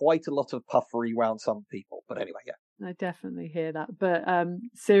 there's quite a lot of puffery around some people. But anyway, yeah. I definitely hear that. But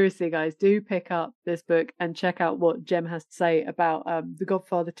seriously, guys, do pick up this book and check out what Jem has to say about The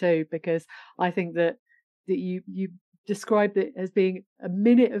Godfather 2, because I think that you described it as being a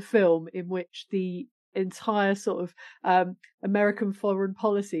minute of film in which the entire sort of American foreign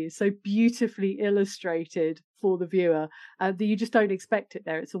policy is so beautifully illustrated for the viewer that you just don't expect it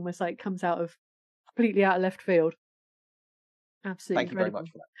there. It's almost like it comes completely out of left field. Absolutely. Thank you very much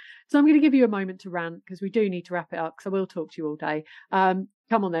for that. So I'm going to give you a moment to rant, because we do need to wrap it up, because I will talk to you all day. Come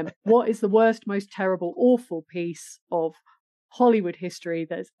on then. What is the worst, most terrible, awful piece of Hollywood history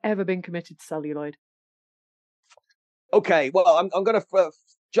that has ever been committed to celluloid? Okay, well, I'm going to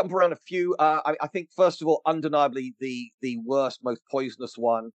jump around a few. I think, first of all, undeniably, the worst, most poisonous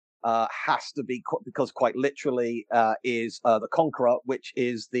one has to be, because quite literally is The Conqueror, which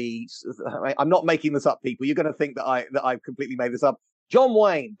is I'm not making this up, people. You're going to think that I've completely made this up. John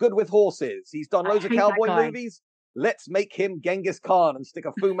Wayne, good with horses. He's done loads of cowboy movies. Let's make him Genghis Khan and stick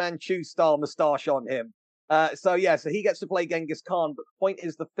a Fu Manchu style moustache on him. So he gets to play Genghis Khan. But the point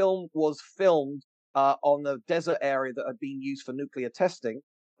is, the film was filmed on the desert area that had been used for nuclear testing.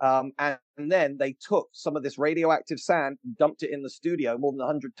 And then they took some of this radioactive sand and dumped it in the studio, more than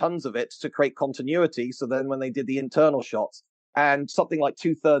 100 tons of it, to create continuity. So then when they did the internal shots, and something like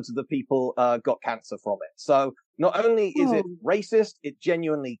 2/3 of the people got cancer from it. So not only is it racist, it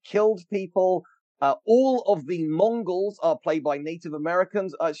genuinely killed people. All of the Mongols are played by Native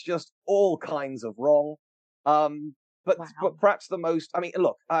Americans. It's just all kinds of wrong. But perhaps the most, I mean,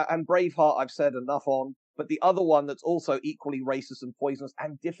 look, and Braveheart I've said enough on. But the other one that's also equally racist and poisonous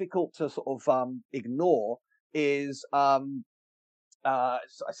and difficult to sort of ignore is,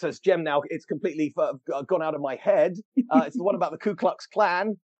 says Jem now, it's completely gone out of my head. It's the one about the Ku Klux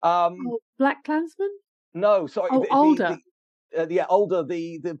Klan. Black Klansman? No, sorry. Older. Older,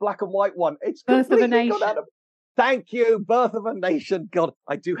 the black and white one. It's Birth of a completely Nation. gone out of... Thank you, Birth of a Nation. God,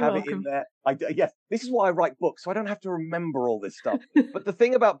 I do have it in welcome. there. Yes, this is why I write books, so I don't have to remember all this stuff. But the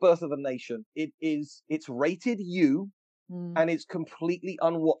thing about Birth of a Nation, it's rated U, and it's completely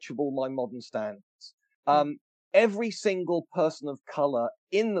unwatchable by modern standards. Every single person of color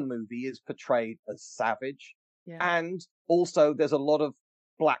in the movie is portrayed as savage, and also there's a lot of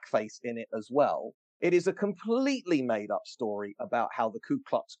blackface in it as well. It is a completely made up story about how the Ku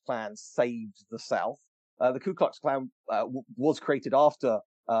Klux Klan saved the South. The Ku Klux Klan was created after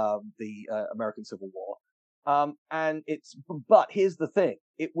the American Civil War, but here's the thing: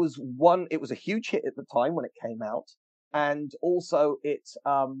 it was a huge hit at the time when it came out, and also it's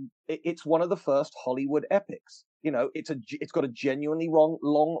one of the first Hollywood epics. It's got a genuinely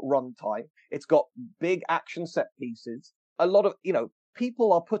long run time. It's got big action set pieces. A lot of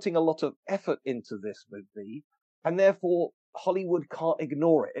people are putting a lot of effort into this movie, and therefore Hollywood can't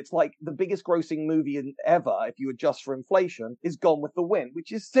ignore it. It's like the biggest grossing movie ever, if you adjust for inflation, is Gone with the Wind,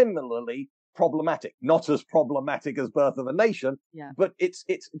 which is similarly problematic. Not as problematic as Birth of a Nation, but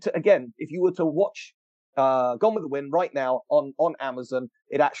again, if you were to watch Gone with the Wind right now on Amazon,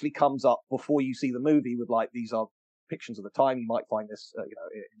 it actually comes up before you see the movie with like, these are depictions of the time. You might find this,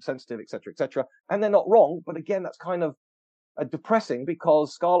 insensitive, etc., etc. And they're not wrong, but again, that's kind of depressing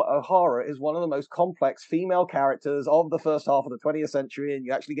because Scarlett O'Hara is one of the most complex female characters of the first half of the 20th century, and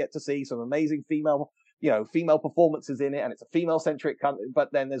you actually get to see some amazing female performances in it, and it's a female-centric country,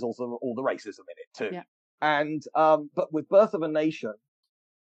 but then there's also all the racism in it too. Yeah. And but with Birth of a Nation,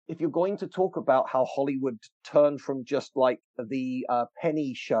 if you're going to talk about how Hollywood turned from just like the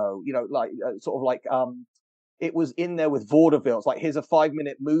penny show, it was in there with vaudeville. It's like, here's a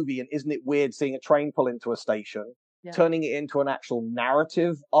 5-minute movie, and isn't it weird seeing a train pull into a station? Yeah. Turning it into an actual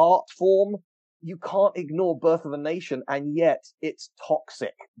narrative art form, you can't ignore Birth of a Nation, and yet it's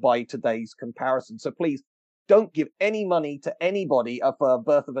toxic by today's comparison. So please don't give any money to anybody for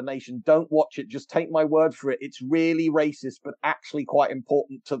Birth of a Nation. Don't watch it. Just take my word for it. It's really racist, but actually quite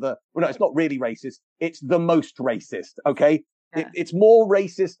important to no, it's not really racist. It's the most racist. Okay. Yeah. It's more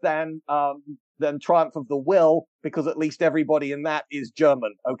racist than Triumph of the Will, because at least everybody in that is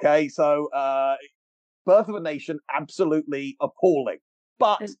German. Okay. So, Birth of a Nation, absolutely appalling,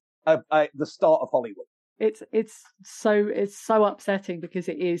 but the start of Hollywood. It's so upsetting because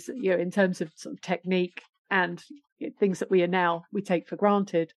it is, in terms of sort of technique and things that we take for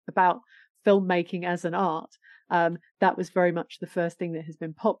granted about filmmaking as an art. That was very much the first thing that has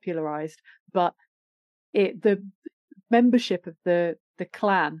been popularized, but the membership of the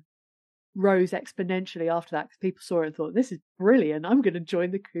Klan rose exponentially after that because people saw it and thought, this is brilliant, I'm going to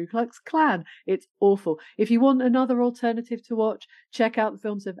join the Ku Klux Klan. It's awful. If you want another alternative to watch, check out the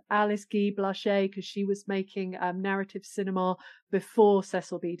films of Alice Guy Blaché, because she was making narrative cinema before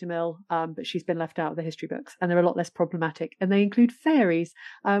Cecil B. DeMille, but she's been left out of the history books, and they're a lot less problematic, and they include fairies,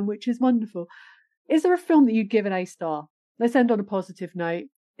 which is wonderful. Is there a film that you'd give an A-star? Let's end on a positive note.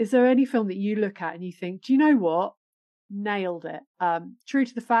 Is there any film that you look at and you think, do you know what? Nailed it. True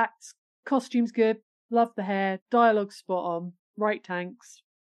to the facts, costume's good, love the hair, dialogue spot on, right tanks.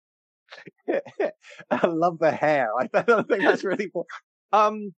 I love the hair. I think that's really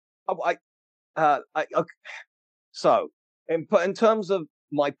important. So, in terms of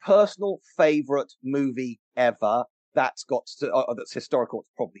my personal favorite movie ever, that's historical,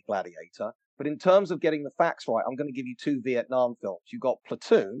 it's probably Gladiator. But in terms of getting the facts right, I'm going to give you 2 Vietnam films. You got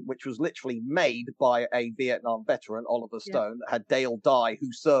Platoon, which was literally made by a Vietnam veteran, Oliver Stone, that had Dale Dye,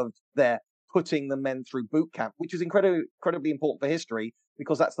 who served there, putting the men through boot camp, which is incredibly important for history,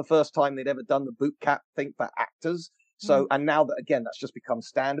 because that's the first time they'd ever done the boot camp thing for actors. So, and now that, again, that's just become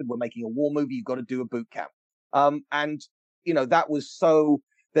standard. We're making a war movie, you've got to do a boot camp. That was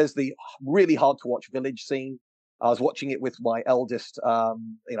there's the really hard to watch village scene. I was watching it with my eldest. I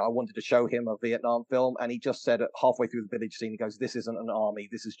wanted to show him a Vietnam film, and he just said halfway through the village scene, he goes, "This isn't an army.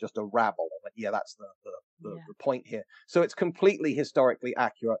 This is just a rabble." I went, yeah, that's the point here. So it's completely historically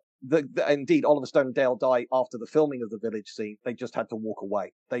accurate. Indeed, Oliver Stone and Dale Dye, after the filming of the village scene, they just had to walk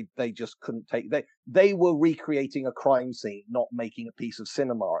away. They just couldn't take. They were recreating a crime scene, not making a piece of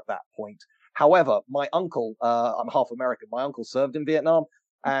cinema at that point. However, my uncle, I'm half American. My uncle served in Vietnam.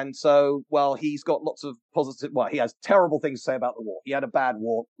 And so, he's got lots of he has terrible things to say about the war. He had a bad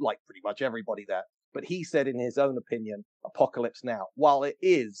war, like pretty much everybody there. But he said, in his own opinion, Apocalypse Now, while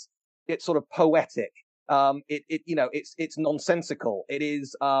it's sort of poetic, it's nonsensical. It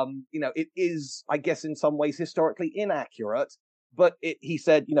is, it is, I guess, in some ways historically inaccurate. But he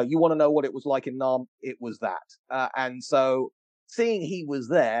said, you want to know what it was like in Nam? It was that. And so, seeing he was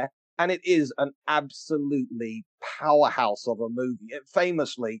there, and it is an absolutely powerhouse of a movie.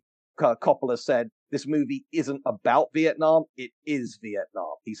 Famously, Coppola said, this movie isn't about Vietnam. It is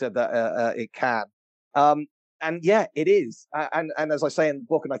Vietnam. He said that it can. And yeah, it is. And as I say in the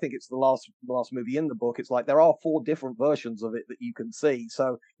book, and I think it's the last movie in the book, it's like there are 4 different versions of it that you can see.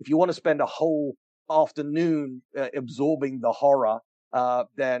 So if you want to spend a whole afternoon absorbing the horror,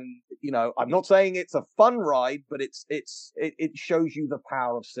 then, you know, I'm not saying it's a fun ride, but it shows you the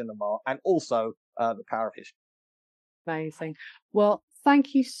power of cinema and also the power of history. Amazing. Well,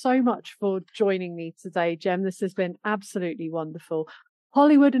 thank you so much for joining me today, Jem. This has been absolutely wonderful.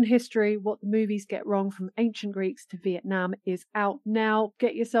 Hollywood and History, What the Movies Get Wrong from Ancient Greeks to Vietnam is out now.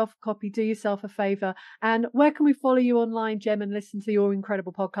 Get yourself a copy, do yourself a favour. And where can we follow you online, Jem, and listen to your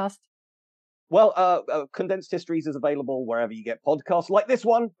incredible podcast? Well, Condensed Histories is available wherever you get podcasts like this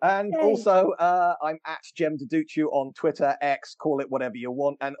one. And also, I'm at Jem Duducu on Twitter, X, call it whatever you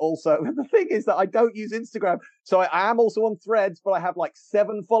want. And also, the thing is that I don't use Instagram. So I am also on Threads, but I have like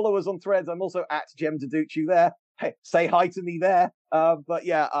 7 followers on Threads. I'm also at Jem Duducu there. Hey, say hi to me there. But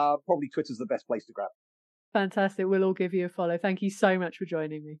yeah, probably Twitter's the best place to grab. Fantastic. We'll all give you a follow. Thank you so much for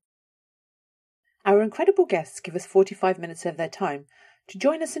joining me. Our incredible guests give us 45 minutes of their time to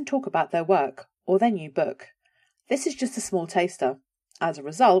join us and talk about their work or their new book. This is just a small taster. As a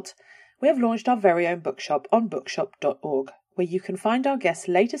result, we have launched our very own bookshop on bookshop.org, where you can find our guests'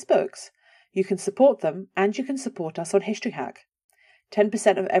 latest books, you can support them, and you can support us on History Hack.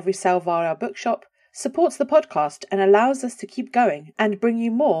 10% of every sale via our bookshop supports the podcast and allows us to keep going and bring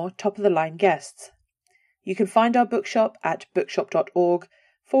you more top-of-the-line guests. You can find our bookshop at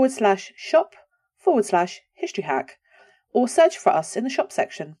bookshop.org/shop/historyhack or search for us in the shop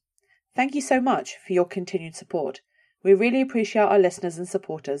section. Thank you so much for your continued support. We really appreciate our listeners and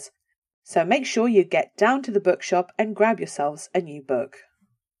supporters. So make sure you get down to the bookshop and grab yourselves a new book.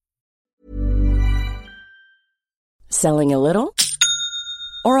 Selling a little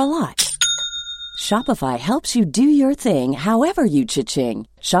or a lot? Shopify helps you do your thing however you cha-ching.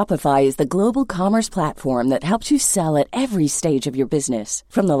 Shopify is the global commerce platform that helps you sell at every stage of your business.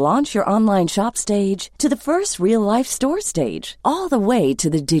 From the launch your online shop stage to the first real-life store stage, all the way to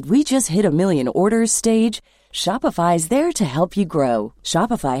the did we just hit a million orders stage. Shopify is there to help you grow.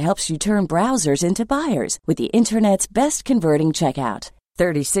 Shopify helps you turn browsers into buyers with the internet's best converting checkout.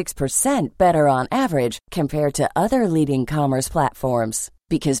 36% better on average compared to other leading commerce platforms.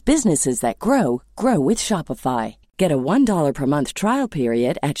 Because businesses that grow, grow with Shopify. Get a $1 per month trial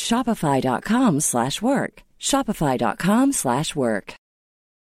period at shopify.com/work. Shopify.com/work.